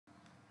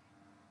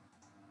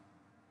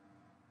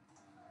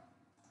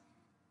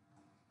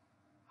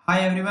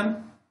Hi everyone,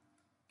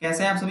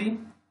 कैसे हैं आप सभी।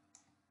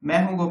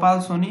 मैं हूं गोपाल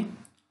सोनी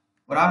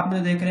और आप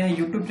मुझे देख रहे हैं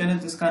यूट्यूब चैनल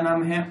जिसका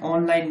नाम है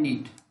ऑनलाइन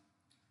नीट।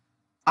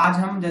 आज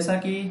हम जैसा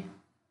कि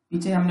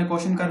पीछे हमने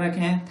क्वेश्चन कर रखे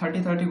हैं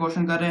 30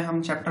 क्वेश्चन कर रहे हैं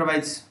हम चैप्टर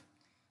वाइज।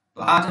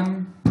 तो आज हम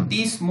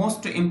 30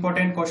 मोस्ट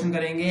इंपोर्टेंट क्वेश्चन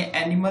करेंगे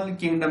एनिमल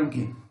किंगडम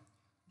के,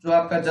 जो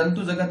आपका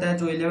जंतु जगत है,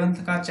 जो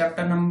 11th का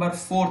चैप्टर नंबर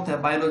 4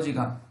 है बायोलॉजी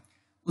का,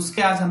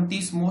 उसके आज हम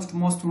 30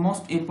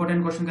 मोस्ट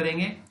इंपोर्टेंट क्वेश्चन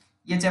करेंगे।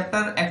 ये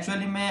चैप्टर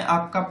एक्चुअली में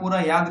आपका पूरा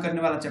याद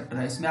करने वाला चैप्टर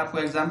है। इसमें आपको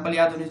एग्जाम्पल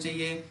याद होनी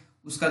चाहिए,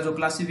 उसका जो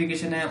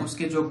क्लासिफिकेशन है,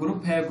 उसके जो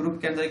ग्रुप है, ग्रुप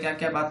के अंदर क्या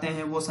क्या बातें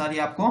हैं, वो सारी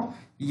आपको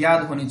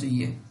याद होनी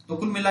चाहिए। तो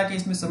कुल मिला के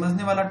इसमें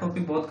समझने वाला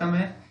टॉपिक बहुत कम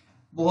है,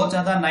 बहुत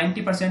ज्यादा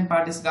 90%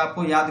 पार्ट इसका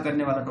आपको याद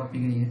करने वाला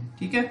टॉपिक है ये,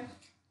 ठीक है।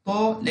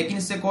 तो लेकिन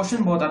इससे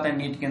क्वेश्चन बहुत आता है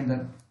नीट के अंदर।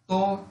 तो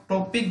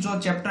टॉपिक जो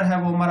चैप्टर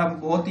है वो हमारा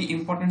बहुत ही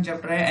इंपॉर्टेंट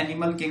चैप्टर है,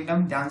 एनिमल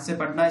किंगडम। ध्यान से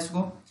पढ़ना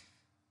इसको।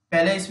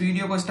 पहले इस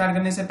वीडियो को स्टार्ट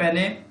करने से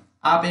पहले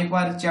आप एक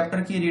बार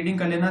चैप्टर की रीडिंग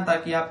कर लेना,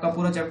 ताकि आपका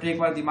पूरा चैप्टर एक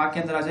बार दिमाग के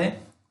अंदर आ जाए।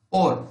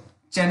 और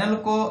चैनल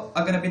को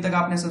अगर अभी तक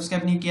आपने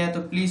सब्सक्राइब नहीं किया है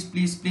तो प्लीज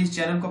प्लीज प्लीज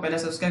चैनल को पहले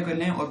सब्सक्राइब कर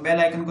लें और बेल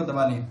आइकन को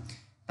दबा लें,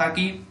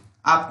 ताकि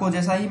आपको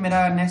जैसा ही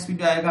मेरा नेक्स्ट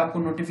वीडियो आएगा आपको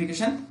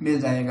नोटिफिकेशन मिल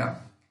जाएगा।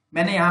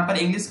 मैंने यहाँ पर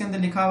इंग्लिश के अंदर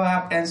लिखा हुआ है,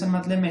 आप टेंशन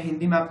मत लें, मैं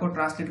हिंदी में आपको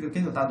ट्रांसलेट करके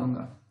बता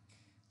दूंगा।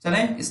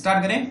 चलें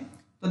स्टार्ट करें।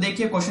 तो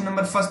देखिए क्वेश्चन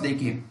नंबर फर्स्ट,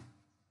 देखिए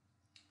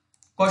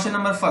question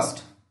number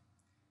first,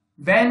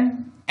 when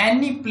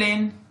any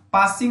plane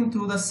passing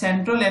through the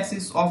central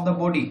axis of the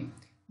body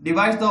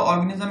divides the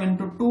organism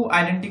into two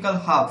identical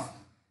half,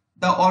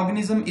 the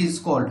organism is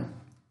called।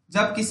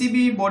 जब किसी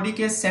भी बॉडी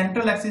के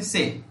सेंट्रल एक्सिस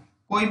से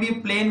कोई भी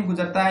plane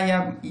गुजरता है, या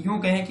यूं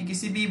कहें कि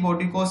किसी भी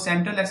बॉडी को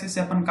सेंट्रल एक्सिस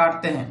से अपन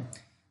काटते हैं,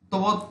 तो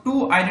वो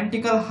टू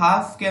आइडेंटिकल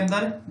हाफ के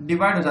अंदर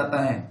डिवाइड हो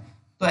जाता है।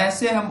 तो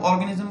ऐसे हम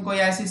ऑर्गेनिज्म को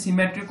या ऐसी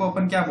सिमेट्री को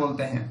अपन क्या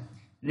बोलते हैं?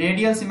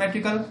 Radial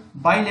symmetrical,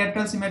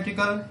 bilateral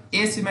symmetrical,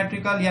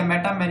 asymmetrical या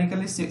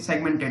मेटामेरिकली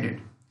सेगमेंटेड।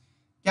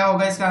 क्या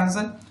होगा इसका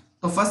आंसर?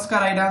 तो फर्स्ट का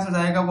राइट आंसर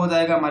जाएगा, वो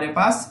जाएगा हमारे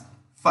पास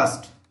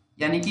फर्स्ट,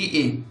 यानी कि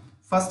ए।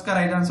 फर्स्ट का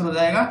राइट आंसर हो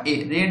जाएगा ए,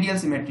 रेडियल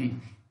सिमेट्री।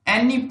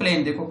 एनी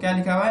प्लेन, देखो क्या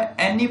लिखा हुआ है,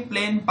 any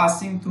plane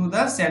passing through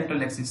the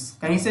central axis,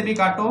 कहीं से भी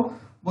काटो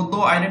वो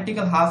दो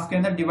आइडेंटिकल हाफ के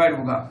अंदर डिवाइड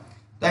होगा।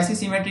 तो ऐसी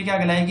सिमेट्री क्या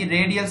कहलाएगी?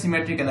 रेडियल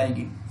सिमेट्री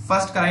कहलाएगी।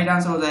 फर्स्ट का राइट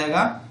आंसर हो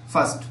जाएगा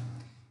first.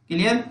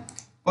 Clear.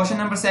 Question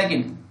number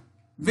second,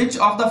 which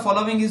of the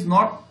following is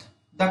not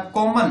the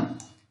common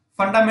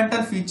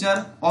fundamental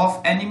feature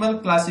of animal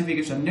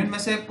classification. निम्न में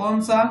से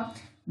कौन सा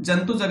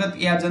जंतु जगत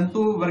या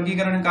जंतु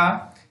वर्गीकरण का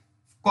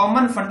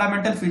कॉमन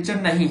फंडामेंटल फीचर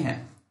नहीं है?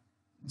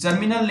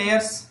 Germinal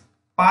layers,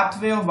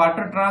 pathway of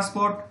water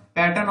transport,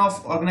 pattern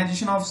of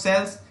organisation of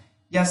sales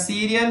या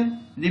serial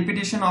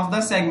repetition of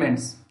the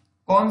segments.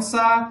 कौन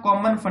सा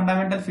कॉमन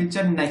फंडामेंटल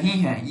फीचर नहीं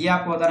है, ये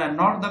आपको बताना है,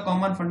 not the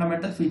common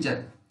fundamental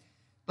feature.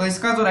 तो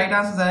इसका जो राइट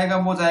आंसर जाएगा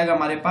वो जाएगा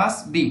हमारे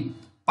पास B,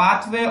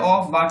 pathway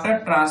of water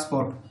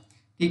transport.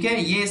 ठीक है,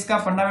 ये इसका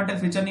फंडामेंटल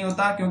फीचर नहीं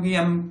होता, क्योंकि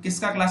हम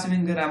किसका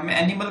क्लासिफिकेशन कर रहे हैं? हम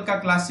एनिमल का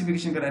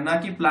क्लासिफिकेशन कर रहे हैं, ना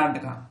कि प्लांट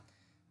का।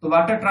 तो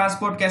वाटर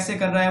ट्रांसपोर्ट कैसे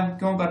कर रहा है,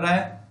 क्यों कर रहा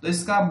है, तो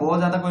इसका बहुत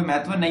ज्यादा कोई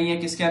महत्व नहीं है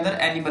किसके अंदर?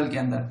 एनिमल के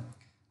अंदर।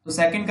 तो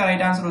सेकंड का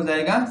राइट आंसर हो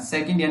जाएगा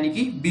सेकंड, यानी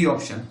कि B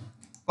option.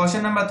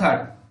 Question number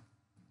third,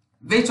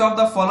 which of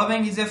the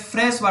following is a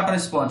fresh water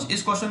sponge.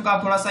 इस क्वेश्चन को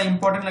आप थोड़ा सा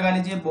इंपॉर्टेंट लगा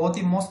लीजिए, बहुत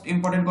ही मोस्ट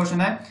इंपॉर्टेंट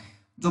क्वेश्चन है,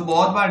 जो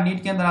बहुत बार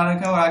नीट के अंदर आ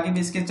रखा है और आगे भी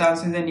इसके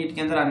चांसेस है नीट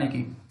के अंदर आने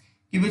की।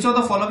 कि which of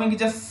the following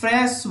is a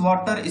fresh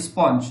water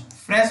sponge.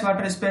 Fresh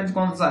water sponge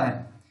कौन सा है?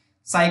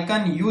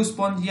 साइकन, यू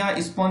स्पॉन्जिया,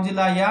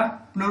 स्पॉन्जिला या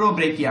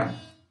प्लूरोब्रेकिया।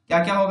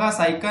 क्या क्या होगा?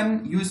 साइकन,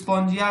 यू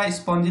स्पॉन्जिया,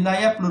 स्पॉन्जिला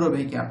या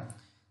प्लूरोब्रेकिया।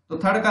 तो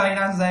थर्ड का राइट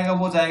आंसर जाएगा,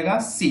 वो जाएगा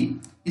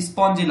सी,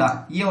 स्पॉन्जिला।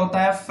 ये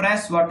होता है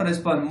fresh water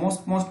sponge.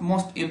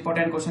 Most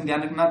important question,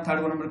 ध्यान रखना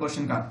थर्ड नंबर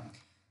क्वेश्चन का।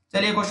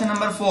 चलिए क्वेश्चन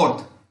नंबर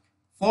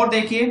फोर्थ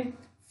देखिए,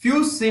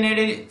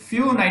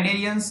 few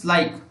cnidarians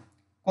like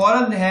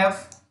coral have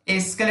a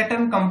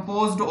skeleton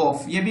composed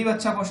of. ये भी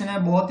अच्छा क्वेश्चन है,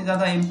 बहुत ही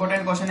ज्यादा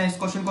इंपॉर्टेंट क्वेश्चन है। इस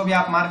क्वेश्चन को भी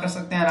आप मार्क कर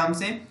सकते हैं आराम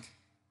से।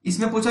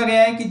 इसमें पूछा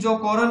गया है कि जो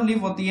कोरल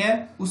लीफ होती है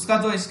उसका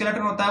जो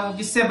स्केलेटन होता है वो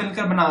किससे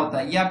मिलकर बना होता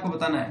है, ये आपको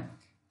बताना है।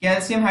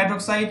 Calcium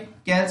hydroxide,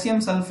 calcium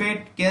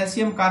sulphate,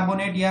 calcium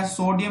carbonate या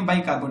सोडियम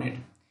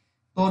बाइकार्बोनेट।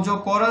 तो जो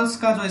कोरल्स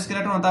का जो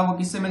स्केलेटन होता है वो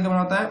किससे मिलकर बना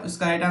होता है?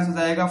 उसका राइट आंसर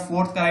जाएगा,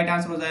 फोर्थ का राइट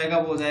आंसर हो जाएगा,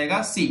 वो हो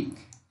जाएगा सी,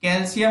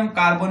 कैल्शियम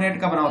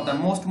कार्बोनेट का बना होता है।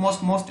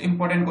 मोस्ट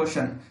इंपोर्टेंट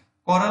क्वेश्चन,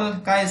 कोरल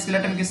का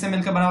स्केलेटन किससे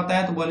मिलकर बना होता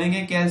है? तो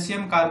बोलेंगे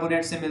कैल्शियम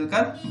कार्बोनेट से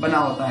मिलकर बना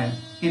होता है।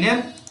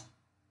 क्लियर।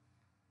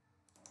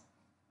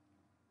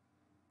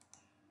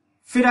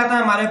 फिर आता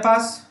है हमारे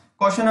पास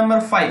क्वेश्चन नंबर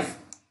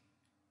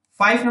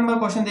 5 नंबर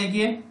क्वेश्चन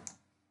देखिए,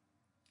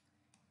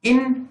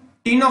 इन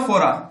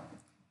Ctenophora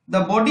the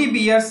body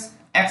bears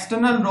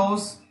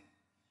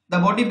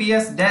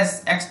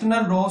dash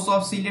external rose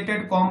of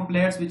chelated com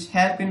plates which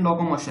help in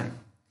locomotion.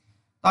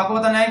 तो आपको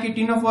बताना है कि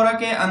टीनोफोरा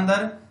के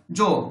अंदर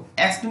जो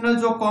एक्सटर्नल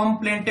जो कॉम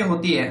प्लेटें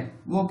होती है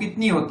वो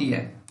कितनी होती है?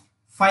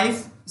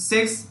 5,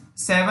 6,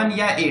 7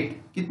 या 8।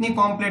 कितनी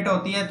कॉम प्लेटें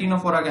होती है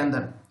टीनोफोरा के अंदर?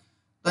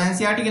 तो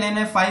एनसीईआरटी के लाइन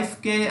है 5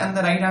 के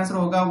अंदर राइट आंसर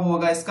होगा, वो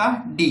होगा इसका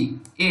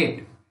डी,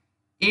 8।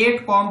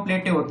 8 कॉम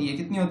प्लेटें होती है।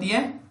 कितनी होती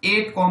है?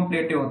 8 कॉम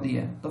प्लेटें होती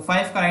है। तो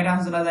 5 का राइट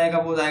आंसर आ जाएगा,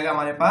 वो जाएगा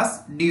हमारे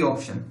पास D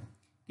option.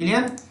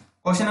 Clear?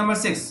 Question number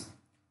 6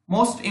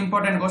 most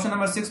important, question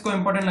number 6 को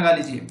इंपोर्टेंट लगा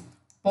लीजिए।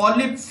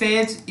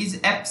 Polyphase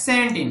is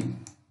absent in,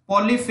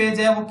 polyphase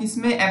है वो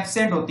किसमें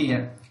एब्सेंट होती है?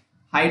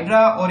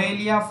 हाइड्रा,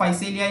 ओरेलिया,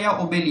 फाइसेलिया या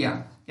ओबेलिया?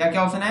 क्या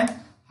क्या ऑप्शन है?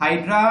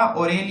 हाइड्रा,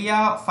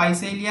 ओरेलिया,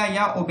 फाइसेलिया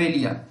या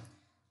ओबेलिया?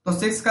 तो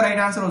 6 का राइट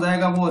आंसर हो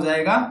जाएगा, वो हो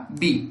जाएगा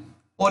बी,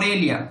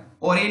 ओरेलिया।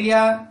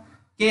 ओरेलिया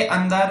के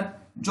अंदर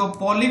जो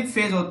पॉलिप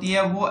फेज होती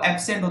है वो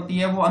एब्सेंट होती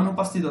है, वो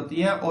अनुपस्थित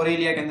होती है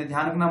ओरेलिया के अंदर।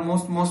 ध्यान रखना,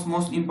 most most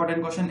most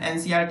important question,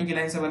 NCERT की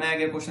लाइन से बनाया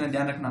गया क्वेश्चन है,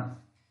 ध्यान रखना।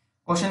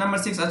 क्वेश्चन नंबर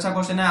 6 अच्छा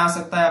क्वेश्चन है, आ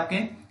सकता है आपके।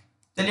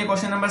 चलिए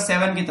क्वेश्चन नंबर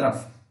 7 की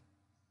तरफ।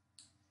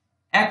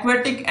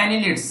 Aquatic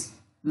annelids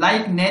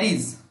like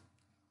Nereis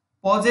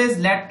possess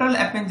lateral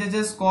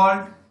appendages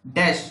called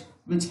dash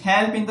which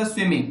help in the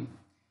swimming।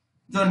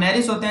 जो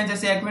नेरिस होते हैं,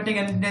 जैसे एक्वेटिक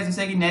एनिलिड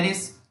जैसे कि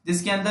नेरिस,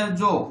 जिसके अंदर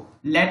जो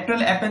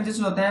लेटरल एपेंडेजेस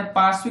होते हैं,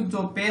 पार्श्विक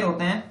जो पैर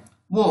होते हैं,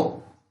 वो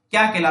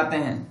क्या कहलाते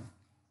हैं?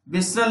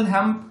 विसरल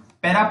हम्प,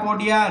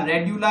 पैरापोडिया,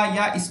 रेड्यूला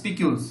या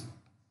स्पिक्यूल्स?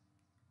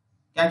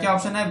 क्या क्या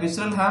ऑप्शन है?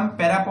 विसरल हम्प,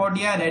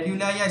 पैरापोडिया,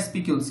 रेड्यूला या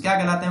स्पिक्यूल्स, क्या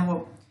कहलाते हैं वो?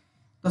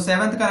 तो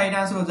 7th का राइट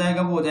आंसर हो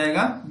जाएगा, वो हो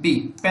जाएगा बी,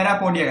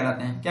 पैरापोडिया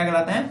कहलाते हैं। क्या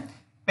कहलाते हैं?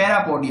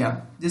 पैरापोडिया,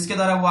 जिसके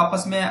द्वारा वो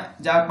आपस में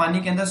जा पानी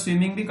के अंदर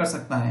स्विमिंग भी कर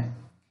सकता है।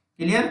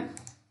 Clear?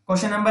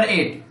 Question number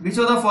 8 which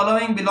of the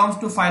following belongs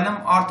to phylum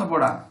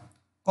arthropoda?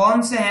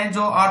 कौन से हैं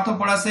जो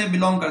आर्थ्रोपोडा से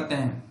बिलोंग करते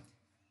हैं?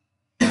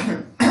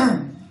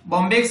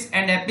 Bombyx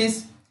and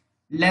Apis,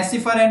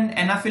 Laccifer and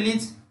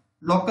Anopheles,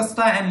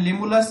 लोकस्टा and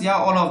Limulus या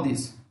ऑल ऑफ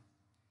दिस?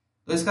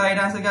 तो इसका राइट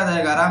आंसर क्या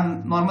जाएगा?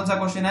 आराम नॉर्मल सा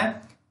क्वेश्चन है,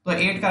 तो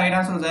 8 का राइट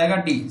आंसर हो जाएगा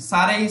डी।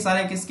 सारे ही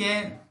सारे किसके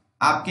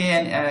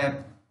आपके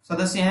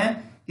सदस्य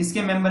हैं,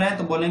 किसके मेंबर हैं?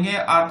 तो बोलेंगे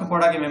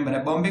आर्थ्रोपोडा के मेंबर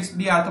है। बॉम्बिक्स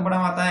भी आर्थ्रोपोडा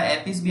में आता है,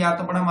 एपिस भी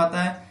आर्थ्रोपोडा में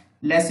आता है,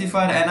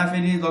 लेसिफर,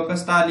 एनाफिलीज,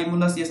 लोकस्टा,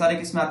 लिमुलस, ये सारे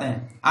किसमें आते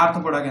हैं?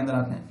 आर्थ्रोपोडा के अंदर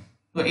आते हैं।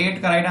 तो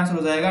 8 का राइट आंसर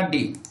हो जाएगा D.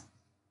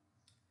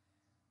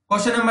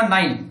 Question number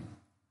 9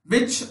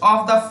 which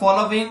of the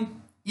following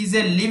is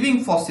a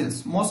living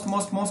fossils? Most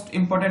most most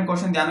important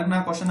question, ध्यान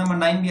रखना। क्वेश्चन नंबर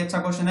 9 भी अच्छा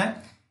क्वेश्चन है,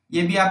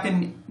 ये भी आपके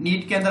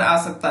नीट के अंदर आ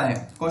सकता है।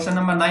 क्वेश्चन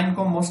नंबर 9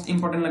 को मोस्ट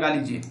इंपोर्टेंट लगा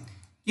लीजिए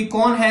कि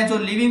कौन है जो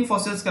लिविंग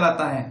फॉसिल्स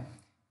कहलाता है?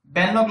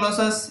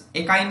 बेलनोग्लोसस,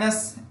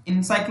 एकाइनस,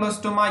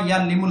 इंसाइक्लोस्टोमा या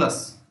लिमुलस?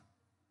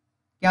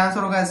 क्या आंसर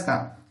होगा इसका?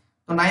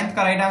 तो 9th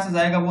का राइट आंसर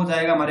जाएगा, वो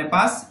जाएगा हमारे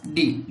पास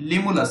डी,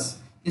 लिमुलस।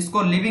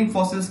 इसको लिविंग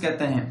फॉसिल्स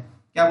कहते हैं।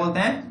 क्या बोलते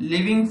हैं?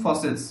 Living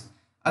fossils.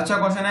 अच्छा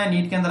क्वेश्चन है,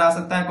 नीट के अंदर आ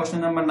सकता है। Question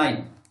number 9।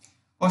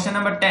 क्वेश्चन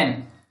नंबर 10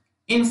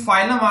 इन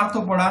phylum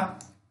arthropoda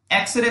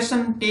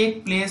एक्सरेशन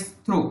take place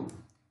through?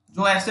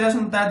 जो एक्सरेशन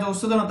होता है, जो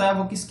उत्सर्जन होता है,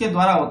 वो किसके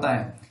द्वारा होता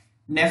है?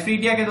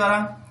 नेफ्रीडिया के द्वारा,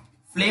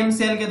 फ्लेम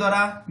सेल के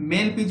द्वारा,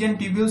 मेल पिजन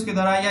ट्यूब्यूल्स के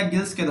द्वारा या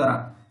गिल्स के द्वारा?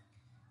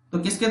 तो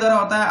किसके द्वारा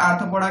होता है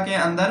आर्थ्रोपोडा के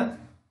अंदर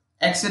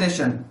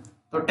एक्सरेशन?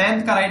 तो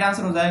 10th का राइट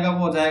आंसर हो जाएगा, वो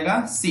हो जाएगा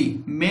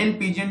सी, मेल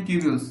पिजन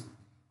ट्यूब्यूल्स।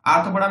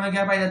 आर्थ्रोपोडा में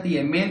क्या पाई जाती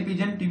है? मेल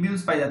पिजन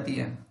ट्यूब्यूल्स पाई जाती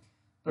है।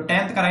 तो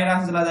 10th का राइट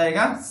आंसर चला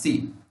जाएगा सी।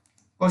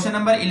 क्वेश्चन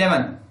नंबर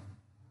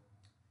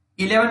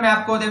 11 में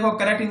आपको देखो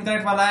करेक्ट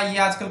इनकरेक्ट वाला है। ये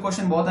आजकल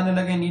क्वेश्चन बहुत आने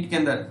लगे नीट के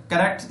अंदर।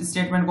 करेक्ट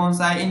स्टेटमेंट कौन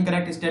सा है,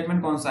 इनकरेक्ट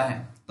स्टेटमेंट कौन सा है?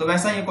 तो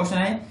वैसा ये क्वेश्चन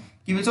है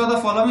कि which of the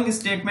following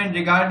statement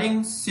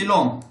regarding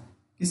coelom?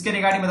 किसके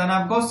रिगार्डिंग बताना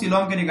है आपको?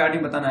 सिलोम के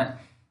रिगार्डिंग बताना है।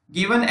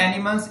 Given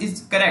animals is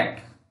correct,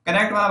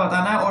 correct वाला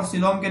बताना है और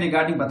सिलोम के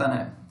रिगार्डिंग बताना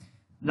है।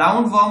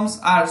 Round worms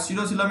are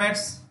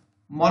सीरोसिलोमेट्स,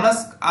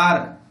 mollusc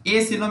are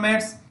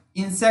acoelomates,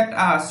 insect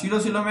are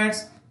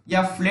सीरोसिलोमेट्स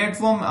या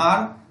प्लेटफॉर्म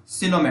आर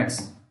सिलोमेट्स?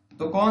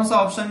 तो कौन सा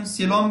ऑप्शन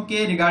सिलोम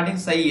के रिगार्डिंग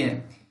सही है?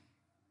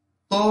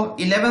 तो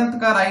 11th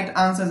का राइट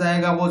आंसर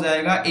जाएगा, वो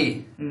जाएगा ए,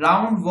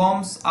 राउंड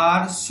वर्म्स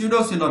आर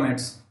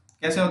सीडोसिलोमेट्स।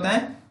 कैसे होते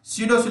हैं?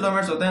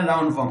 सीडोसिलोमेट्स होते हैं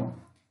राउंड वर्म।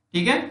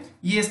 ठीक है,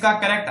 ये इसका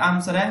करेक्ट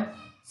आंसर है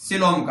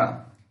सिलोम का।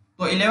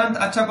 तो 11th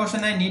अच्छा क्वेश्चन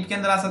है, नीट के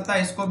अंदर आ सकता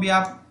है, इसको भी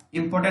आप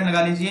इंपोर्टेंट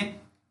लगा लीजिए।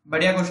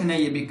 बढ़िया क्वेश्चन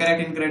है ये भी,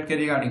 करेक्ट इनकरेक्ट के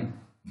रिगार्डिंग।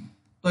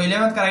 तो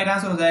 11th का राइट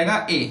आंसर हो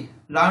जाएगा ए,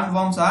 round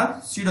worms are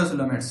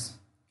pseudocoelomates.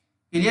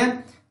 Clear?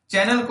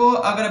 Channel को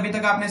अगर अभी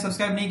तक आपने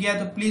सब्सक्राइब नहीं किया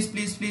तो प्लीज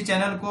प्लीज प्लीज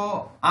चैनल को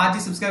आज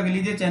ही सब्सक्राइब कर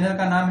लीजिए। चैनल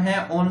का नाम है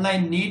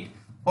ऑनलाइन नीट,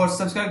 और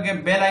सब्सक्राइब के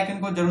बेल आइकन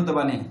को जरूर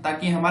दबा लें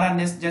ताकि हमारा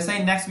जैसा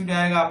ही नेक्स्ट वीडियो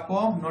आएगा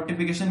आपको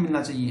नोटिफिकेशन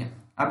मिलना चाहिए।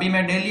 अभी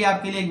मैं डेली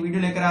आपके लिए एक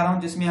वीडियो लेकर आ रहा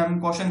हूं जिसमें हम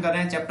क्वेश्चन कर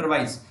रहे हैं चैप्टर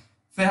वाइज।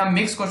 फिर हम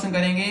मिक्स क्वेश्चन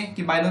करेंगे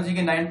कि बायोलॉजी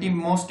के 90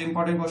 मोस्ट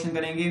इंपॉर्टेंट क्वेश्चन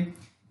करेंगे,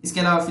 इसके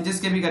अलावा फिजिक्स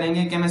के भी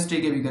करेंगे,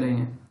 केमिस्ट्री के भी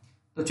करेंगे।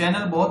 तो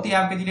चैनल बहुत ही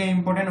आपके लिए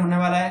इंपॉर्टेंट होने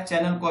वाला है।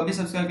 चैनल को अभी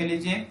सब्सक्राइब कर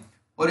लीजिए,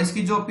 और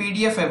इसकी जो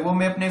पीडीएफ है वो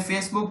मैं अपने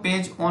फेसबुक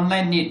पेज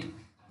ऑनलाइन नीट,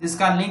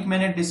 जिसका लिंक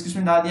मैंने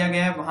डिस्क्रिप्शन डाल दिया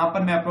गया है, वहां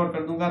पर मैं अपलोड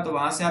कर दूंगा, तो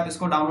वहां से आप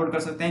इसको डाउनलोड कर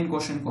सकते हैं इन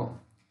क्वेश्चन को।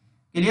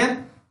 क्लियर?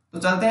 तो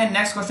चलते हैं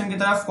नेक्स्ट क्वेश्चन की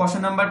तरफ।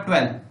 Question number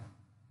 12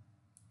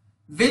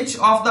 which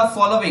of the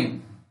following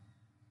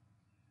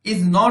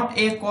is not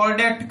a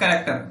coordinate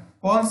character?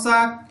 कौन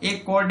सा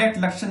एक कोऑर्डिनेट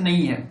लक्षण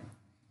नहीं है?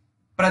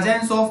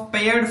 Presence of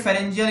paired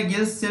pharyngeal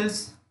Gill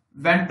sales,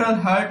 ventral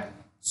hurt,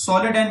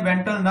 solid and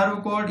ventral nerve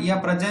code या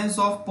presence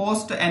of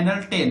post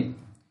anal tail?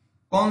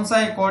 कौन सा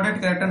एक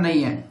कोऑर्डिनेट कैरेक्टर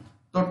नहीं है?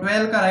 तो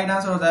 12 का राइट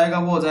आंसर हो जाएगा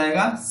वो हो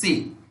जाएगा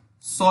सी,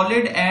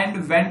 solid and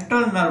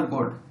ventral nerve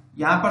cord.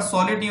 यहां पर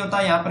सॉलिड नहीं होता,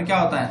 यहां पर क्या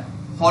होता है,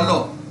 हॉलो,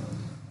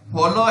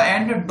 हॉलो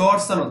एंड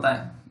डोर्सल होता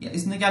है।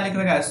 इसने क्या लिख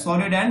रखा है,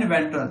 सॉलिड एंड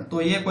वेंट्रल,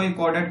 तो ये कोई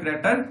कॉर्डेड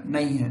क्रेटर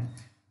नहीं है।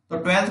 तो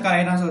 12 का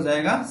राइट आंसर हो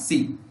जाएगा सी।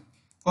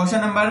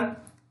 Question number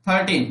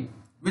 13,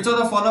 which of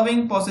the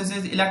following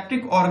possesses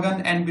electric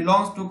organ and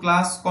belongs to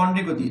class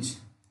कॉन्ड्रिकोथिज।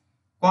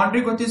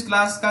 कॉन्ड्रिकोथिज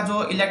class का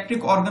जो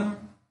इलेक्ट्रिक ऑर्गन,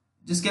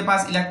 जिसके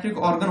पास इलेक्ट्रिक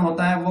ऑर्गन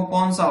होता है वो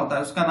कौन सा होता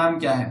है, उसका नाम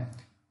क्या है,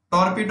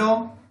 टॉर्पिडो,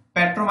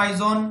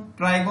 पेट्रोमाइजोन,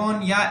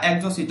 ट्राइगोन या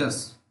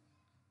एक्सोसिटस।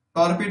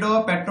 टॉर्पिडो,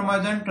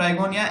 पेट्रोमाइजोन,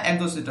 ट्राइगोन या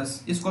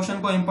एक्सोसिटस। इस क्वेश्चन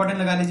को इंपॉर्टेंट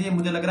लगा लीजिए,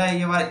 मुझे लग रहा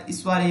है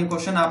इस बार ये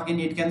क्वेश्चन आपके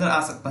नीट के अंदर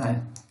आ सकता है।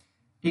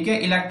 ठीक है,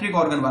 इलेक्ट्रिक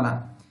ऑर्गन वाला।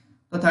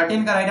 तो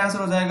 13 का राइट आंसर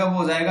हो जाएगा वो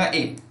हो जाएगा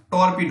ए,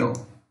 टॉर्पिडो।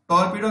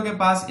 टॉर्पिडो के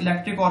पास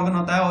इलेक्ट्रिक ऑर्गन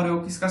होता है और वो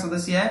किसका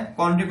सदस्य है,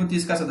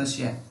 कॉन्ड्रिकोथिज का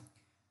सदस्य है।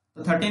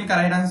 तो 13 का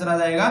राइट आंसर आ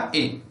जाएगा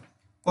ए।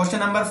 Question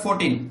number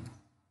 14,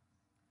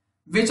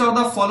 which of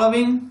the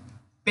following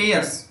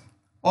pairs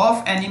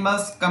of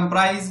animals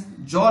comprise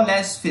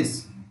jawless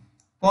fish.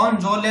 कौन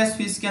जॉलेस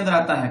फिश के अंदर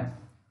आता है,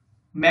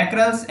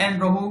 मैकरल्स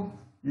and rohu,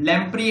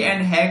 lamprey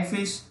and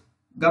hagfish,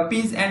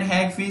 गपीज and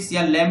hagfish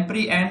या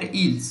लैम्प्री एंड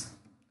ईल्स।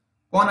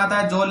 कौन आता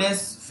है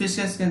जॉलेस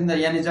फिशेस के अंदर,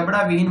 यानी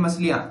जबड़ा विहीन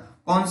मछलियां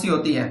कौन सी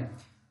होती है।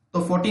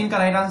 तो 14 का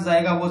राइट आंसर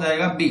जाएगा वो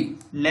जाएगा बी,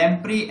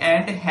 लैम्प्री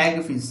एंड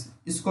हैगफिश।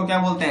 इसको क्या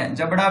बोलते हैं,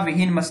 जबड़ा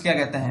विहीन मछलियां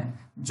कहते हैं,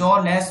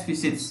 जॉलेस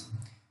फिशेस।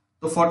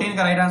 तो 14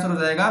 का राइट आंसर हो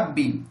जाएगा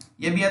बी।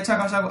 ये भी अच्छा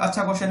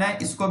क्वेश्चन है,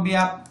 इसको भी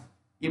आप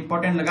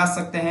इंपॉर्टेंट लगा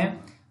सकते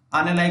हैं,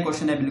 आने लायक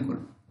क्वेश्चन है बिल्कुल।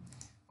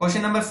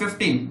 Question number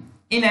 15,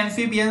 in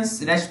amphibians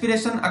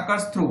respiration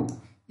occurs through.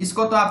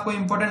 इसको तो आपको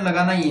इंपॉर्टेंट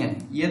लगाना ही है,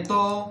 ये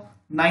तो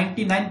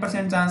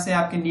 99% चांस है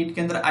आपके नीट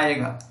के अंदर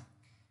आएगा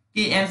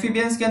कि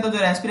एम्फीबियंस के अंदर जो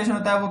रेस्पिरेशन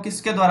होता है वो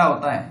किसके द्वारा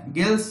होता है,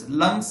 गिल्स,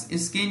 लंग्स,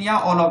 स्किन या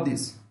ऑल ऑफ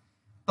दिस।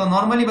 तो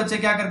नॉर्मली बच्चे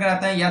क्या करके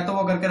आते हैं, या तो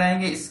वो करके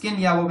आएंगे स्किन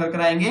या वो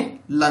करके आएंगे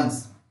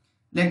लंग्स,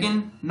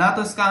 लेकिन ना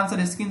तो इसका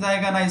आंसर स्किन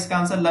जाएगा ना इसका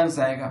आंसर लंग्स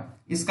आएगा,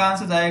 इसका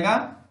आंसर जाएगा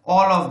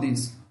ऑल ऑफ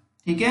दिस।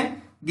 ठीक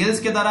है, गिल्स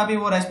के द्वारा भी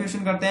वो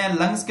रेस्पिरेशन करते हैं,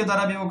 लंग्स के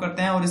द्वारा भी वो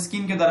करते हैं और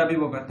स्किन के द्वारा भी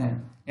वो करते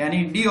हैं,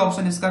 यानी डी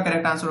ऑप्शन इसका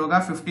करेक्ट आंसर होगा।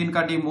 15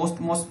 का डी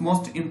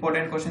मोस्ट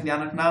इंपोर्टेंट क्वेश्चन,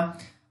 ध्यान रखना,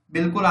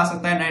 बिल्कुल आ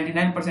सकता है,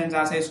 99%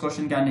 चांस है इस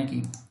क्वेश्चन के आने की।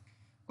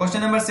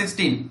 Question number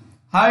 16,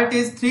 heart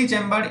is 3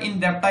 chambered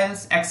in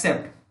reptiles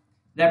accept.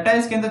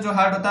 Reptiles के अंदर जो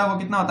हार्ट होता है वो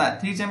कितना होता है,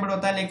 3 चैम्बर्ड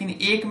होता है, लेकिन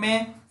एक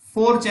में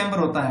 4 चैम्बर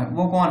होता है,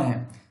 वो कौन है,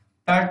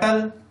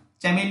 टर्टल,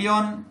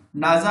 चैमेलियन,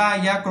 नाजा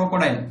या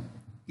क्रोकोडाइल।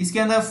 इसके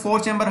अंदर 4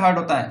 चैम्बर हार्ट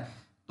होता है,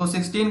 तो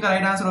 16 का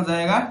राइट आंसर हो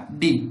जाएगा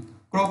डी,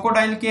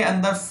 क्रोकोडाइल के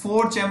अंदर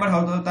 4 चैम्बर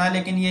हार्ट होता है,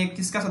 लेकिन ये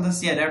किसका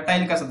सदस्य है,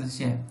 रेप्टाइल का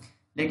सदस्य है।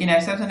 लेकिन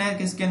एक्सेप्शन है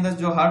कि इसके अंदर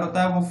जो हार्ट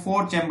होता है वो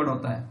 4 चैम्बर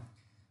होता है,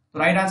 तो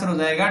राइट आंसर हो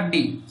जाएगा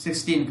डी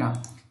 16 का।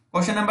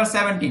 Question number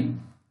 17,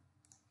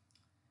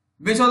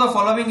 which of the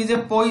following is a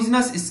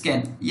poisonous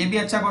scan. ये भी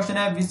अच्छा क्वेश्चन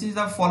है, which is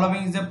the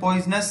following is a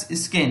poisonous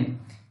scan.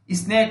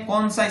 Snake,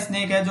 कौन सा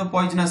स्नेक है जो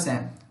पॉइजनस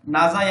है,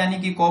 नाजा यानी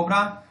कि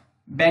कोबरा,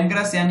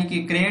 बैंगरस यानी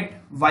कि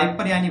क्रेट,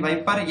 वाइपर यानी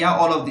वाइपर या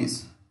ऑल ऑफ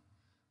दिस।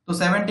 तो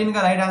 17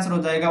 का राइट आंसर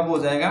हो जाएगा वो हो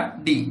जाएगा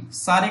डी,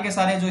 सारे के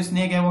सारे जो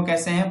स्नेक है वो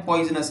कैसे हैं,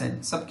 पॉइजनस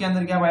है, सबके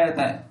अंदर क्या पाया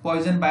जाता है,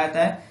 पॉइजन पाया जाता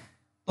है।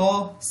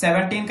 तो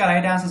 17 का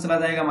राइट आंसर चला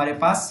जाएगा हमारे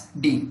पास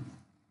डी।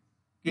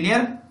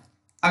 क्लियर।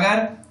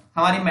 अगर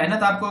हमारी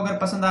मेहनत आपको अगर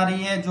पसंद आ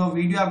रही है, जो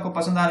वीडियो आपको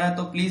पसंद आ रहा है,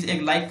 तो प्लीज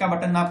एक लाइक का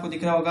बटन आपको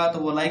दिख रहा होगा, तो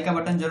वो लाइक का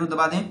बटन जरूर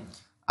दबा दें।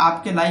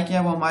 आपके लाइक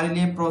है वो हमारे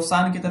लिए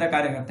प्रोत्साहन की तरह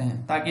कार्य करते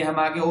हैं, ताकि हम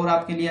आगे और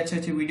आपके लिए अच्छे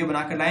अच्छे वीडियो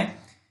बनाकर लाएं।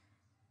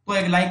 तो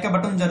एक लाइक का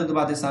बटन जरूर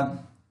दबा दें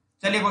साहब।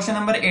 चलिए क्वेश्चन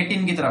नंबर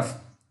 18 की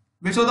तरफ,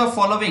 which of the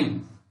following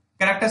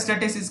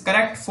characteristics is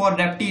correct for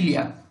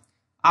reptilia.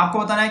 आपको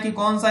बताना है कि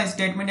कौन सा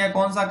स्टेटमेंट या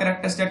कौन सा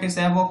कैरेक्टरिस्टिक्स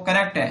है वो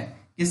करेक्ट है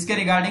किसके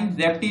रिगार्डिंग,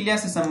 रेप्टिलिया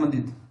से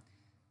संबंधित।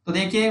 तो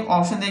देखिए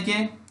ऑप्शन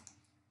देखिए,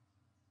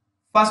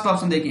 फर्स्ट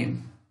ऑप्शन देखिए,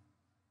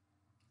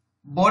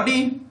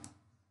 body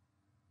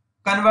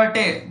covered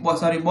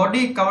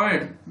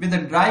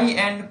with dry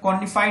and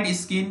conified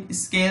skin,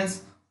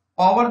 scales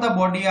over the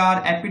body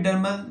are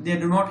epidermal, they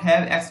do not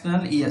have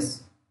external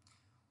ears.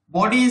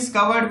 Body is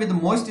covered with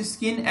moist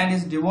skin and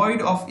is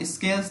devoid of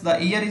scales.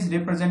 The ear is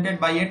represented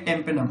by a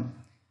tympanum.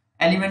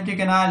 Alimentary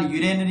canal,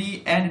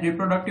 urinary and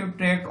reproductive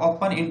tract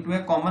open into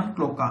a common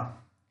cloaca.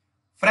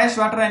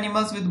 Freshwater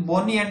animals with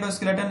bony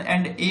endoskeleton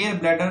and air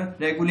bladder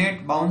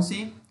regulate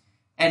bouncy,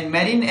 and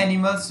marine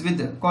animals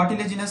with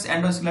cartilaginous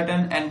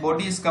endoskeleton and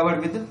body is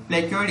covered with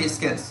placoid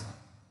scales.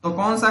 तो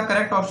कौन सा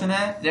correct option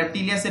है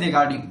reptilia से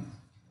regarding,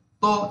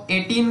 तो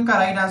 18 का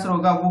right answer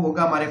होगा वो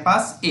होगा हमारे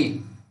पास ए,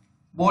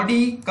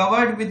 body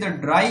covered with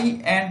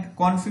dry and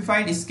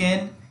कॉन्फिफाइड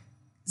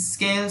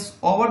scales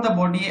over the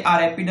body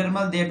are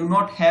epidermal, they do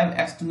not have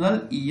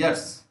external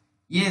years.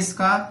 ये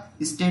इसका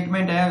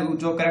स्टेटमेंट है,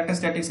 जो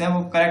कैरेक्टरिस्टिक्स है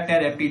वो करेक्ट है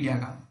रेप्टिलिया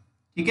का।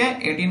 ठीक है,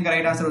 18 का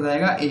राइट आंसर हो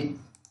जाएगा ए।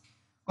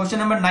 Question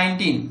number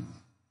 19,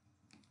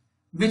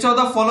 which of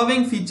the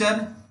following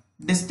feature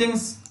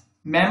distinguish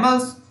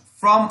mammals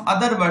from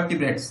other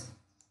vertebrates।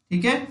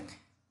 ठीक है,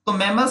 तो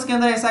मैमल्स के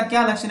अंदर ऐसा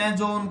क्या लक्षण है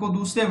जो उनको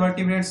दूसरे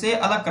वर्टिब्रेट से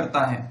अलग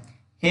करता है।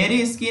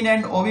 Hairy skin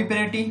and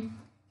ओविपेरिटी,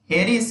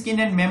 hairy skin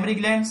and mammary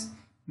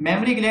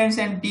glands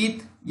and teeth,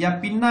 या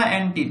पिन्ना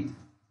एंड टीथ।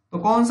 तो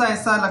कौन सा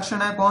ऐसा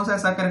लक्षण है, कौन सा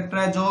ऐसा कैरेक्टर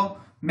है जो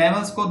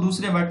मैमल्स को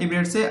दूसरे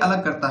वर्टिब्रेट से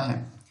अलग करता है?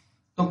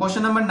 तो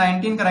क्वेश्चन नंबर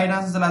 19 का राइट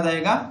आंसर चला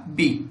जाएगा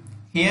B,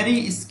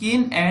 hairy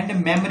skin and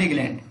mammary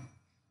gland.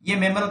 ये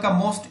मैमल का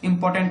मोस्ट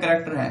इंपॉर्टेंट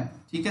कैरेक्टर है,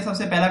 ठीक है।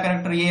 सबसे पहला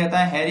कैरेक्टर ये होता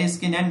है hairy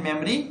skin and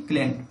mammary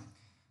gland.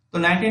 तो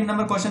 19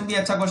 नंबर क्वेश्चन भी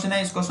अच्छा क्वेश्चन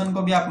है, इस क्वेश्चन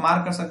को भी आप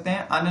मार्क कर सकते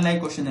हैं, आने लायक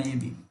क्वेश्चन है ये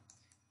भी,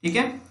 ठीक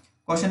है।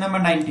 Question number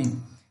 19।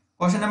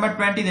 क्वेश्चन नंबर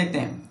 20 देखते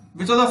हैं,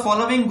 which of the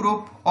following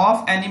group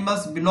of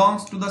animals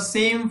belongs to the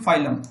same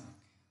phylum.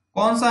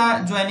 कौन सा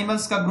जो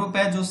एनिमल्स का ग्रुप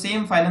है जो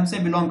सेम फाइलम से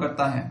बिलोंग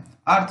करता है?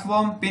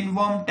 Earthworm,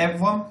 pinworm,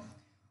 tapeworm,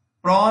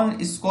 prawn,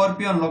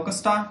 scorpion,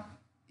 लोकस्टा,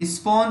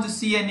 sponge,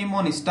 सी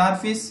anemone,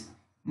 starfish,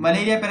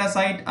 malaria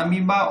parasite,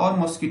 amoeba और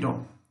मॉस्किटो।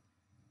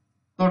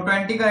 तो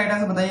 20 का राइट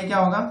आंसर बताइए क्या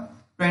होगा?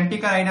 20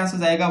 का राइट आंसर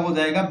जाएगा, वो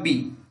जाएगा बी,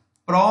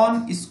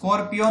 प्रॉन,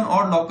 स्कॉर्पियन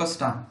और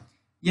लोकस्टा।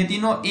 ये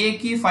तीनों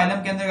एक ही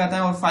फाइलम के अंदर आता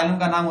है और फाइलम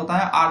का नाम होता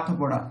है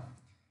आर्थ्रोपोडा,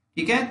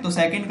 ठीक है। तो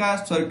 20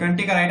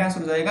 का राइट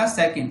आंसर हो जाएगा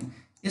सेकंड।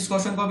 इस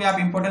क्वेश्चन को भी आप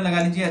इंपॉर्टेंट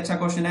लगा लीजिए, अच्छा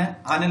क्वेश्चन है,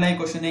 आने लायक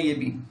क्वेश्चन है ये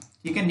भी,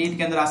 ठीक है, नीट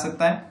के अंदर आ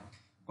सकता है।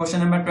 Question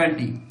number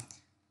 20।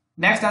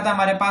 नेक्स्ट आता है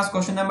हमारे पास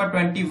question number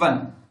 21,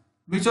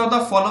 which of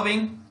the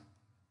following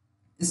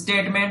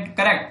statement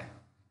correct.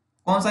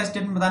 कौन सा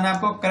स्टेटमेंट बताना है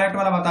आपको? करेक्ट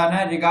वाला बताना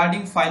है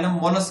रिगार्डिंग फाइलम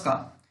मोलस्का।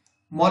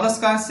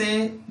 मोलस्का से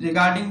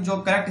रिगार्डिंग जो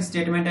करेक्ट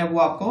स्टेटमेंट है वो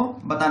आपको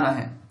बताना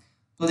है।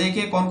 तो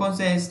देखिए कौन कौन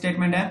से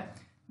स्टेटमेंट है।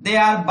 They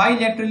are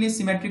bilaterally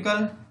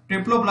symmetrical,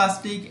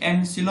 triploblastic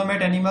and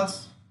coelomate animals.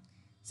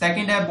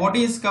 Second है,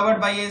 बॉडी इज कवर्ड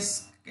बाय ए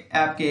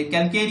आपके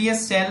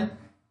calcareous cell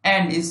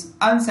and is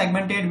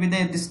unsegmented with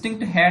A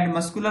distinct head,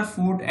 muscular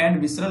foot and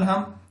visceral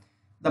hump.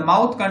 The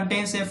mouth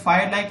contains A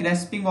fire like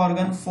respiring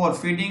organ for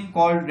feeding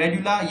called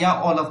radula, या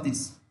all of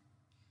this.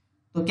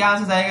 तो क्या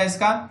answer आएगा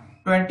इसका?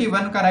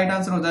 21 का right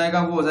answer हो जाएगा,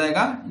 वो हो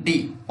जाएगा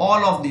डी,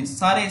 ऑल ऑफ दिस।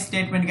 सारे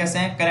स्टेटमेंट कैसे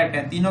हैं? करेक्ट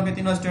है, तीनों के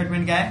तीनों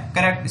स्टेटमेंट क्या है?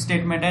 करेक्ट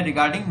स्टेटमेंट है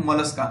रिगार्डिंग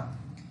मोलस्का।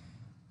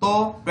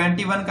 तो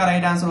 21 का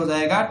राइट आंसर हो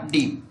जाएगा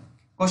D.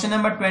 Question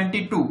number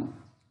 22,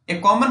 A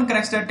common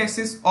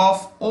characteristics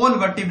of all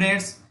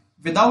vertebrates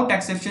without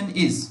exception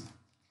is.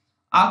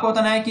 आपको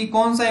बताना है कि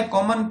कौन सा एक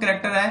कॉमन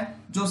कैरेक्टर है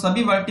जो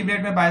सभी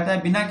वर्टिब्रेट में पाया जाता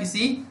है बिना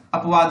किसी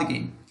अपवाद के।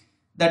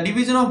 The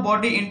division of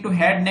body into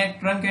head, neck,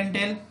 trunk and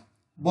tell,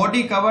 body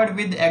covered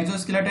with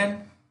exoskeleton,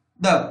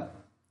 the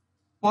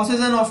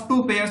possession of two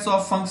pairs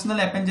of functional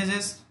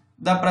appendages,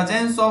 the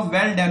presence of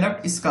well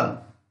developed skull।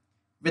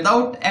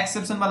 Without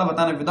exception वाला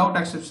बताना, विदाउट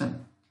एक्सेप्शन।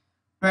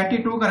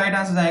 22 का right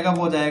answer जाएगा,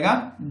 वो जाएगा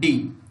D,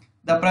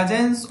 the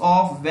presence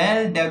of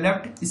well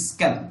developed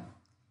school.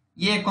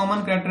 ये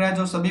common character है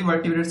जो सभी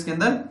वर्टिब्रेट्स के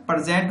अंदर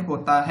प्रेजेंट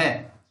होता है।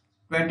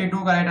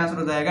 22 का राइट आंसर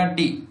हो जाएगा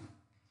डी।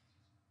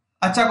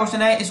 अच्छा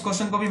क्वेश्चन है, इस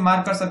क्वेश्चन को भी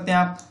मार्क कर सकते हैं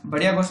आप,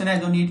 बढ़िया क्वेश्चन है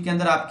जो नीट के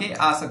अंदर आपके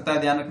आ सकता है,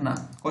 ध्यान रखना।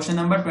 Question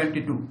number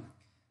 22।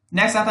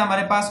 नेक्स्ट आता है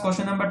हमारे पास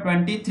question number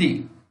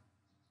 23,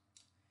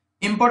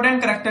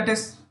 important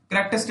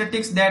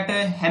characteristics that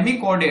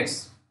hemichordates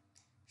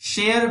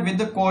share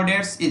with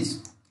chordates is.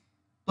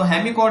 तो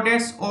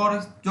हेमिकॉर्डेट्स और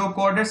जो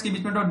कॉर्डेट्स के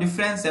बीच में जो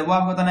डिफरेंस है वो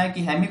आपको बताना है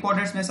कि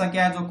हेमिकॉर्डेट्स में ऐसा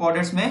क्या है जो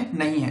कॉर्डेट्स में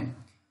नहीं है।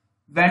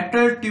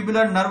 Ventral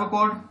tubular nerve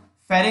cord,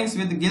 pharynx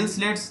with gill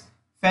slits,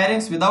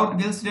 pharynx without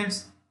gill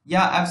slits,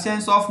 या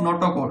एब्सेंस ऑफ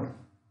नोटोकॉर्ड।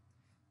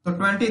 तो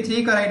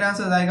 23 का राइट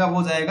आंसर जाएगा,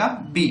 वो जाएगा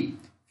B,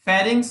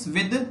 pharynx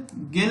with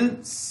gill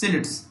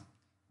slits.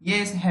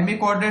 ये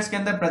हेमिकॉर्डेट्स के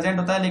अंदर प्रेजेंट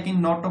होता है लेकिन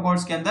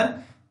नोटोकॉर्ड्स के अंदर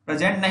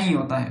प्रेजेंट नहीं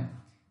होता है।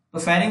 तो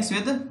pharynx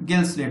with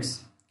gill slits,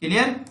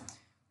 clear.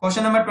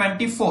 Question number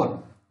 24,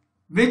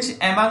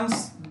 which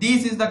amongst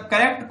these is the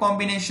correct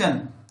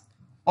combination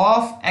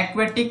of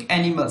aquatic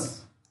animals.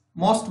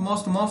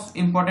 Most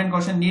important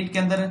question NEET के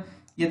अंदर,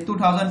 ये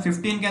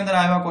 2015 के अंदर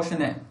आया हुआ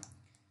क्वेश्चन है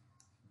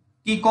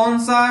कि कौन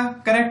सा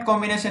करेक्ट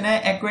कॉम्बिनेशन है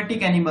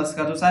एक्वेटिक एनिमल्स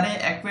का, जो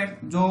सारे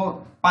जो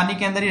पानी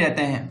के अंदर ही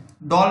रहते हैं।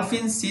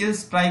 Dolphin,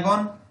 seals,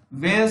 trigon,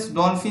 Wales,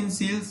 dolphin,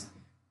 seals,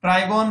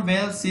 trigon,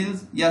 well,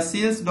 seals, या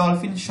सील्स,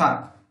 डॉल्फिन,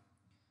 शार्क।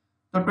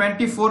 तो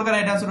 24 का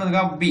राइट आंसर हो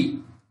जाएगा बी,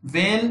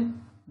 वेल,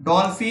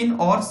 डॉल्फिन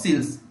और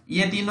सील्स।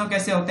 ये तीनों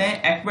कैसे होते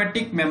हैं?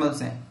 एक्वेटिक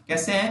मैमल्स हैं।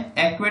 कैसे हैं?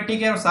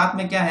 एक्वेटिक है और साथ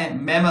में क्या है?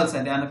 मैमल्स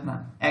है, ध्यान रखना,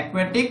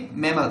 एक्वेटिक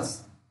मैमल्स,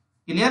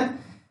 क्लियर।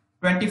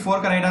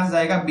 24 का राइट आंसर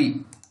जाएगा B.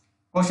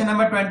 Question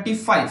number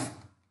 25,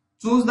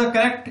 choose the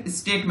correct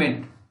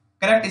statement.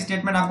 Correct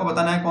statement आपको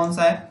बताना है कौन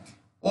सा है।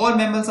 All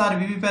mammals are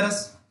viviparous,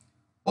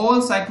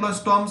 all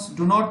cyclostomes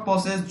do not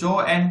possess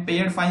jaw and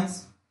paired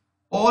fines,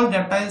 all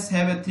reptiles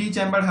have a 3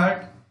 chambered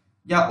heart,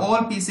 या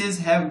all pieces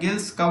have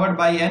gills covered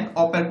by N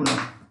ओपेरकुलम।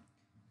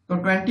 तो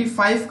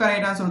 25 का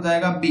right answer हो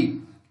जाएगा B,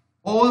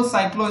 all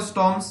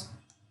cyclostomes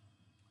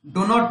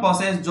do not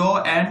possess jaw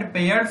and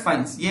paired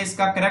fines. ये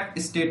इसका correct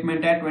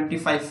statement है,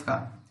 25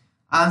 का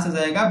answer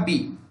जाएगा B.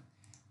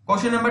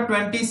 Question number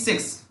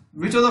 26,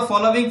 which of the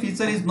following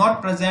feature is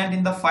not present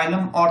in the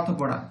phylum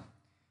arthropoda.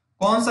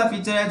 कौन सा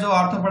फीचर है जो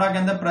ऑर्थोपोडा के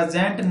अंदर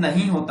प्रेजेंट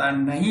नहीं होता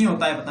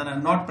है बताना,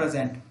 not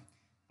present.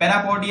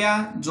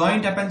 Parapodia,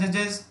 joint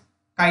appendages,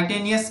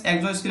 chitinous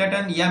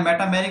exoskeleton या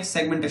मेटामेरिक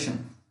सेगमेंटेशन।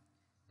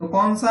 तो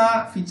कौन सा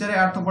फीचर है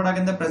आर्थ्रोपोडा के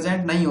अंदर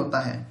प्रेजेंट नहीं होता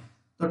है?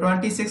 तो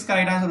 26 का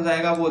राइट आंसर हो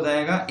जाएगा, वो हो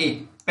जाएगा ए,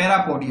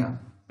 पैरापोडिया।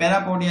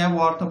 पैरापोडिया वो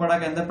आर्थ्रोपोडा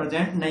के अंदर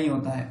प्रेजेंट नहीं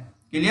होता है।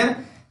 क्लियर?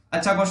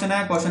 अच्छा क्वेश्चन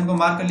है, क्वेश्चन को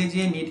मार्क कर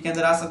लीजिए। नीट के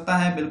अंदर आ सकता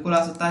है, बिल्कुल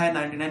आ सकता है,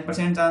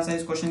 99% चांस है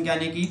इस क्वेश्चन के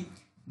आने की।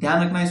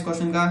 ध्यान रखना इस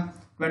क्वेश्चन का,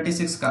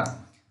 26 का।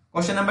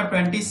 Question number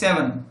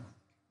 27,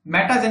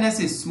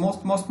 metagenesis,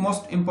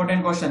 most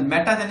important question.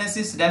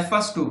 Metagenesis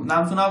refers to,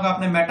 नाम सुना होगा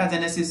आपने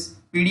मेटाजेनेसिस,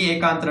 पीढ़ी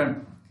एकांतरण।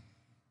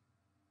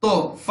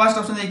 तो फर्स्ट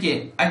ऑप्शन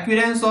देखिए,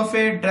 occurrence of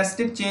A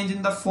drastic change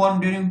in the form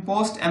during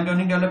post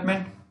embryonic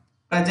development,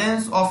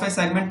 presence of A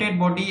segmented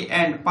body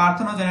and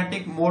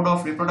parthenogenetic mode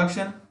of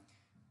reproduction,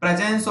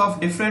 presence of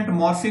different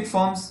morphic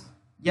forms,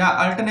 या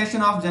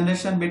alternation of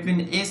generation between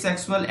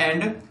asexual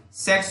and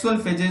sexual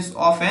phases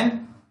of an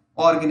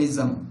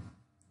organism.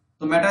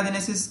 तो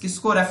metagenesis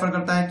किसको refer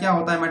करता है, क्या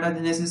होता है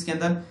metagenesis के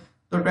अंदर?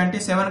 तो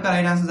 27 का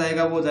राइट आंसर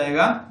जाएगा, वो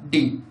जाएगा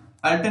D,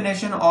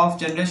 alternation of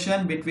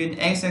generation between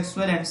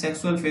asexual and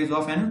sexual phase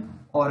of an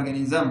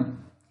organism.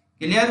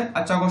 Clear?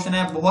 अच्छा क्वेश्चन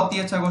है, बहुत ही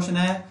अच्छा क्वेश्चन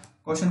है,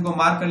 क्वेश्चन को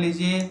मार्क कर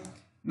लीजिए।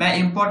 मैं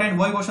इंपॉर्टेंट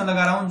वही क्वेश्चन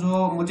लगा रहा हूं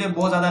जो मुझे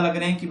बहुत ज्यादा लग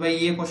रहे हैं कि भाई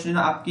ये क्वेश्चन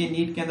आपके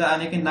नीट के अंदर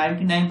आने के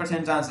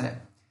 99% चांस है,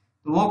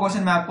 तो वो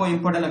क्वेश्चन मैं आपको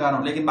इंपॉर्टेंट लगा रहा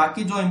हूं। लेकिन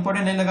बाकी जो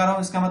इंपॉर्टेंट नहीं लगा रहा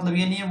हूं इसका मतलब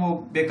ये नहीं है वो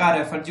बेकार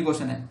है, फर्जी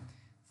क्वेश्चन है।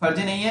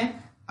 फर्जी नहीं है,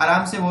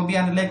 आराम से वो भी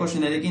आने वाला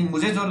क्वेश्चन है। लेकिन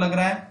मुझे जो लग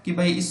रहा है कि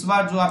भाई इस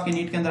बार जो आपके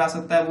नीट के अंदर आ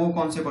सकता है वो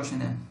कौन से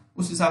क्वेश्चन है,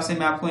 उस हिसाब से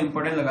मैं आपको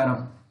इंपॉर्टेंट लगा रहा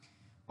हूं।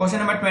 Question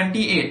number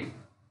 28,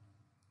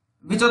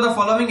 which of the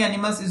following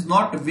animals is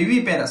not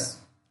viviparous?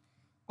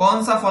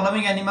 कौन सा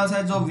फॉलोइंग एनिमल्स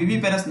है जो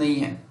विविपेरस नहीं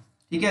है?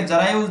 ठीक है,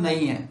 जरायुज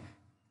नहीं है।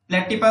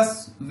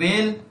 प्लेटिपस,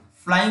 वेल,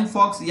 फ्लाइंग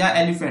फॉक्स या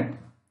एलिफेंट?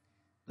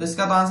 तो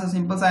इसका तो आंसर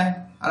सिंपल सा है,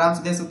 आराम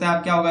से देख सकते हैं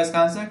आप। क्या होगा इसका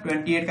आंसर?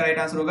 28 का राइट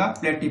आंसर होगा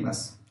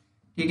प्लेटिपस।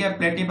 ठीक है,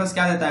 प्लेटिपस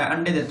क्या देता है?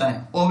 अंडे देता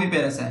है,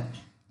 ओविपेरस है,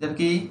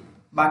 जबकि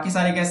बाकी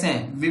सारे कैसे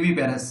हैं?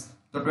 विविपेरस।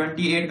 तो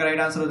 28 का राइट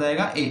आंसर हो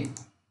जाएगा ए।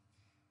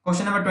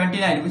 Question number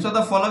 29, which of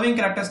the following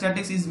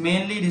characteristics is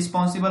mainly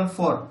responsible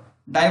for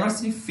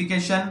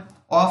diversification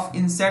of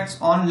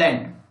insects on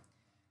land?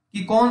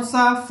 कि कौन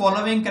सा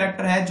फॉलोइंग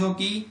कैरेक्टर है जो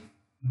कि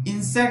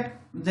इंसेक्ट,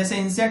 जैसे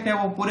इंसेक्ट है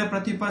वो पूरे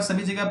पृथ्वी पर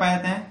सभी जगह पाए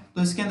जाते हैं,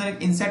 तो इसके अंदर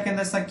इंसेक्ट के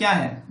अंदर ऐसा क्या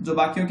है जो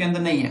बाकियों के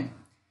अंदर नहीं है?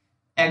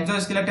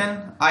 एक्सोस्केलेटन,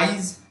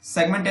 आईज,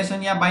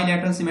 सेगमेंटेशन या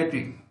बाइलेटरल सिमेट्री?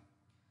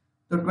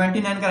 तो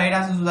 29 का राइट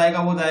आंसर हो जाएगा,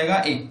 वो जाएगा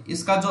ए।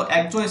 इसका जो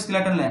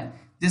एक्सोस्केलेटन है,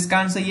 जिस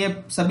कारण से ये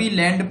सभी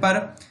लैंड पर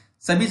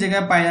सभी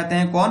जगह पाए जाते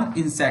हैं, कौन?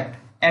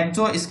 इंसेक्ट,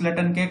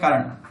 एक्सोस्केलेटन के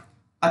कारण।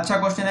 अच्छा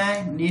क्वेश्चन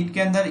है, नीट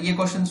के अंदर ये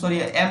क्वेश्चन, सॉरी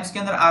एम्स के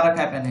अंदर आ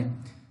रखा है पहले,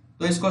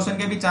 तो इस क्वेश्चन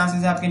के भी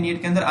चांसेस है आपके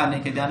नीट के अंदर आने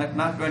के, ध्यान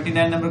रखना।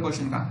 29 नंबर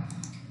क्वेश्चन का।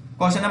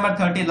 Question number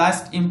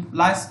 30,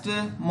 last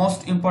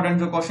most important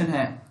जो क्वेश्चन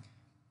है,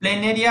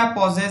 planaria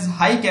possess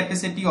high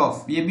capacity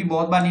of, ये भी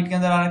बहुत बार नीट के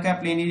अंदर आ रखा है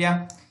प्लेनेरिया,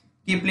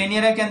 कि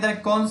प्लेनेरिया के अंदर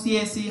कौन सी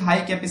ऐसी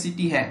हाई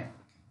कैपेसिटी है?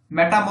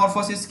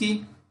 मेटामॉर्फोसिस की,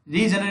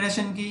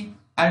 रीजनरेशन की,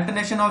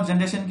 अल्टरनेशन ऑफ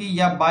जनरेशन की,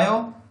 या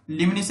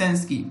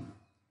बायोल्यूमिनेसेंस की?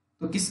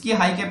 तो किसकी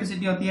हाई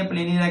कैपेसिटी होती है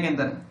प्लेनेरिया के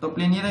अंदर? तो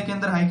प्लेनेरिया के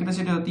अंदर हाई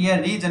कैपेसिटी होती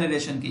है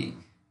रीजनरेशन की,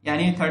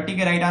 यानी 30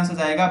 के राइट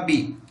आंसर आएगा बी।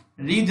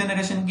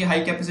 रीजनरेशन की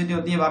हाई कैपेसिटी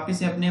होती है, वापस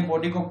से अपने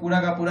बॉडी को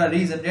पूरा का पूरा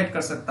रीजनरेट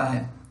कर सकता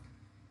है।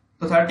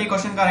 तो 30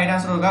 क्वेश्चन का राइट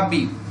आंसर होगा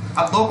बी।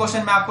 अब दो क्वेश्चन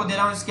मैं आपको दे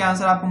रहा हूं, इसके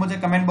आंसर आपको मुझे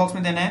कमेंट बॉक्स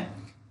में देना है।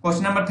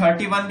 क्वेश्चन नंबर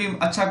 31 भी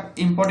अच्छा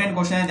इंपॉर्टेंट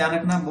क्वेश्चन है, ध्यान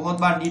रखना, बहुत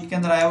बार नीट के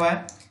अंदर आया हुआ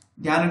है,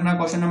 ध्यान रखना।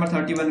 क्वेश्चन नंबर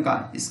 31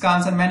 का इसका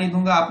आंसर मैं नहीं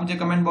दूंगा, आप मुझे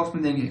कमेंट बॉक्स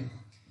में देंगे।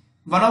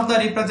 One of the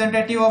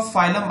representative of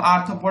phylum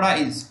arthropoda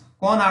is?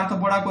 कौन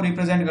आर्थ्रोपोडा को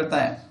रिप्रेजेंट करता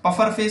है?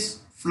 Puffer fish,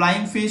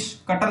 flying fish,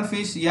 cuttle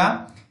fish या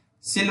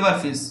सिल्वर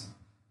फिश?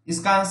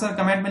 इसका आंसर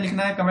कमेंट में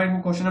लिखना है, कमेंट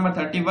में question number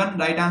 31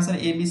 right answer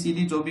A B C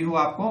D जो भी हो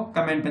आपको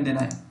कमेंट में देना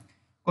है।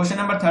 Question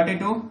number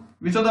 32,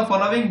 which of the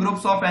following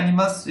groups of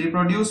animals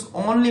reproduce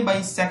only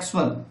by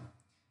sexual?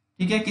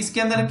 ठीक है,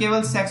 किसके अंदर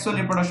केवल सेक्सुअल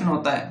रिप्रोडक्शन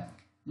होता है?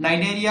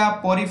 नाइडेरिया,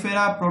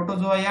 पोरिफेरा,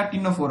 प्रोटोजोआ या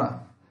टिनोफोरा?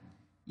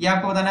 ये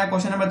आपको बताना है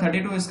क्वेश्चन नंबर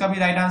 32। इसका भी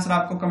राइट आंसर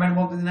आपको कमेंट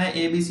बॉक्स में देना है,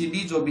 ए बी सी डी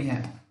जो भी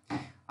है।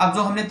 अब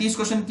जो हमने 30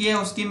 क्वेश्चन किए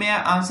उसकी मैं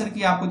आंसर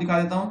की आपको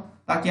दिखा देता हूं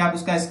ताकि आप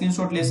उसका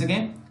स्क्रीनशॉट ले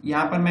सकें।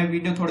 यहां पर मैं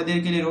वीडियो थोड़ी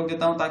देर के लिए रोक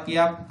देता हूं ताकि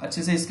आप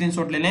अच्छे से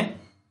स्क्रीनशॉट ले लें।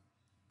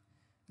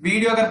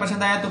 वीडियो अगर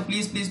पसंद आया तो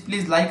प्लीज प्लीज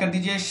प्लीज लाइक कर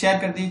दीजिए, शेयर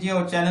कर दीजिए,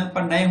 और चैनल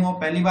पर नए हो,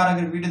 पहली बार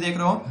अगर वीडियो देख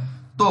रहे हो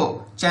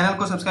तो चैनल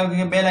को सब्सक्राइब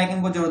करके बेल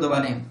आइकन को जरूर दबा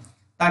लें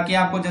ताकि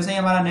आपको जैसे ही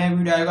हमारा नया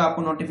वीडियो आएगा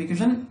आपको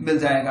नोटिफिकेशन मिल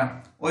जाएगा।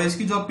 और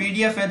इसकी जो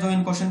पीडीएफ है, जो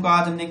इन क्वेश्चन को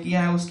आज हमने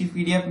किया है, उसकी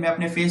पीडीएफ मैं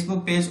अपने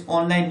फेसबुक पेज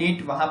ऑनलाइन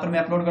नीट वहां पर मैं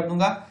अपलोड कर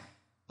दूंगा,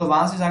 तो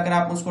वहां से जाकर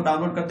आप उसको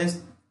डाउनलोड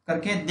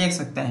करके देख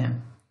सकते हैं।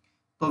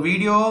 तो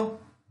वीडियो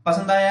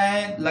पसंद आया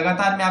है,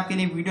 लगातार मैं आपके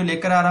लिए वीडियो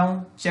लेकर आ रहा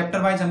हूं। चैप्टर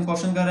वाइज हम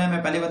क्वेश्चन कर रहे हैं,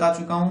 मैं पहले बता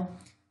चुका हूं।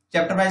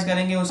 चैप्टर वाइज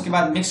करेंगे, उसके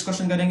बाद मिक्स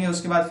क्वेश्चन करेंगे,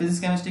 उसके बाद फिजिक्स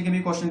केमिस्ट्री के भी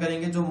क्वेश्चन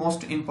करेंगे जो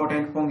मोस्ट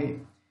इंपोर्टेंट होंगे।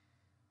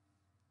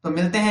 तो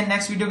मिलते हैं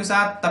नेक्स्ट वीडियो के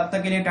साथ, तब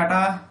तक के लिए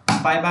टाटा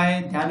बाय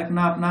बाय, ध्यान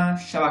रखना अपना,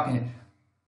 शबा खैर।